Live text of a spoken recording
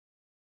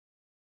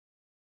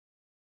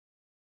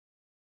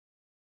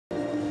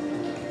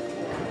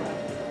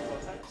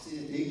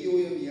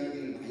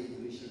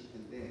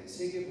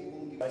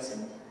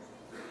Dyson,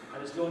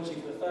 and it's launching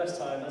for the first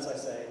time, as I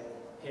say,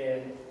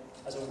 here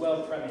as a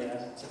world premiere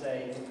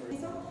today in Korea.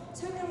 그래서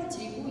설명을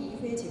드리고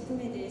이후의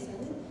제품에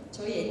대해서는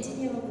저희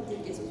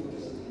엔지니어분들께서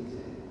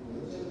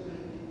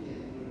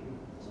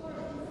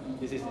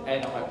This is the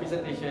end of my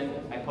presentation.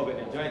 I hope you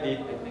enjoyed it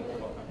and thank you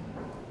for coming.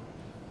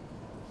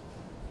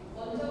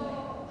 먼저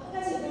한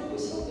가지를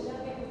보시고 그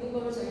다음에 보는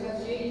거로 저희가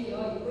기획이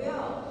되어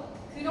있고요.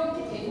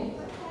 그렇게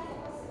데모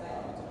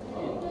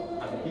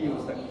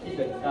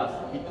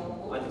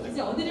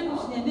이제 어디를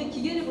보시냐면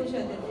기계를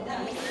보셔야 됩니다.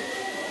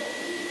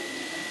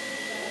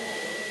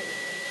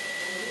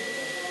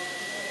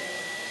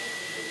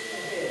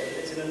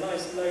 It's in a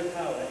nice low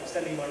power,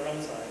 extending my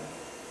runtime.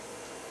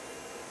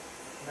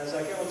 And as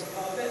I go onto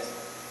carpet,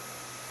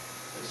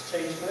 let's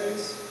change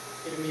modes,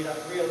 giving me that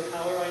real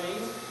power I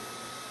need.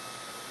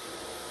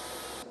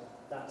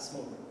 That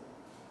small.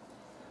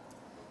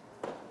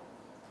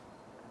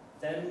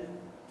 Then,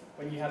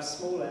 when you have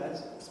small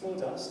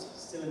dust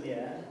still in the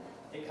air,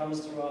 it comes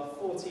through our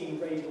 14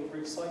 radial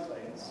group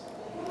cyclones.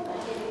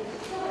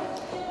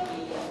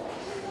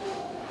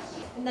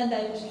 끝난다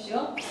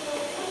해보십시오.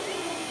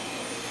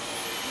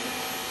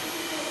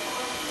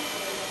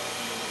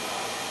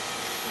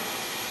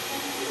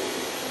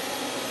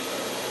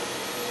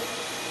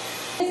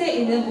 에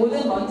있는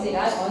모든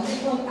먼지가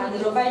먼지통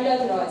안으로 빨려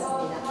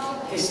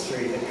들어갔습니다.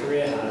 History that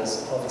Korea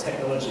has of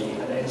technology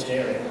and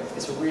engineering.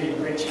 It's a really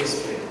rich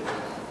history.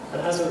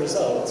 And as a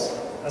result,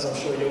 as I'm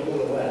sure you're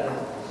all aware,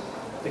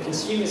 the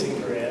consumers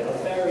in Korea are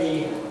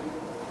very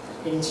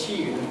in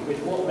tune with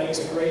what makes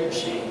a great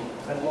machine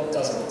and what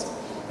doesn't.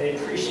 They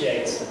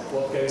appreciate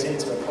what goes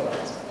into a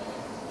product.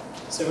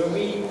 So when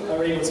we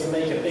are able to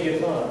make a big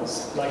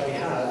advance, like we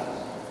have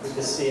with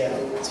the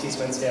CF+,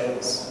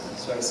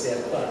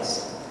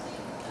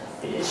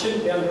 it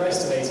shouldn't be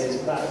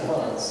underestimated, that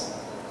advance.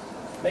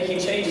 Making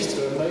changes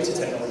to a motor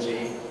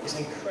technology is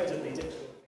incredibly difficult.